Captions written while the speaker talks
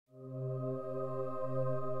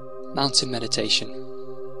Mountain meditation.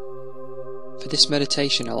 For this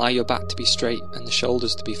meditation, allow your back to be straight and the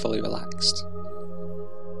shoulders to be fully relaxed.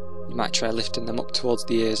 You might try lifting them up towards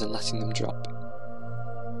the ears and letting them drop.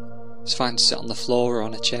 It's fine to sit on the floor or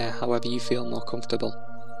on a chair, however you feel more comfortable,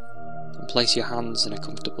 and place your hands in a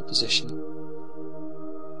comfortable position.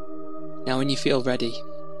 Now when you feel ready,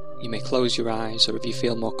 you may close your eyes, or if you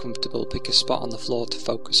feel more comfortable, pick a spot on the floor to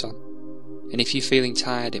focus on. And if you're feeling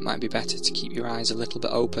tired, it might be better to keep your eyes a little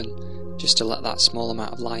bit open, just to let that small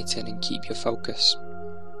amount of light in and keep your focus.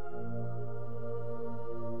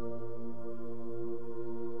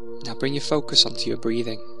 Now bring your focus onto your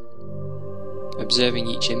breathing, observing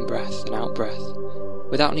each in-breath and out-breath,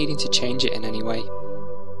 without needing to change it in any way.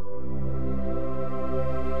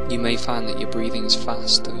 You may find that your breathing is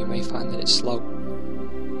fast, or you may find that it's slow.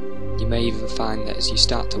 You may even find that as you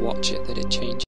start to watch it, that it changes.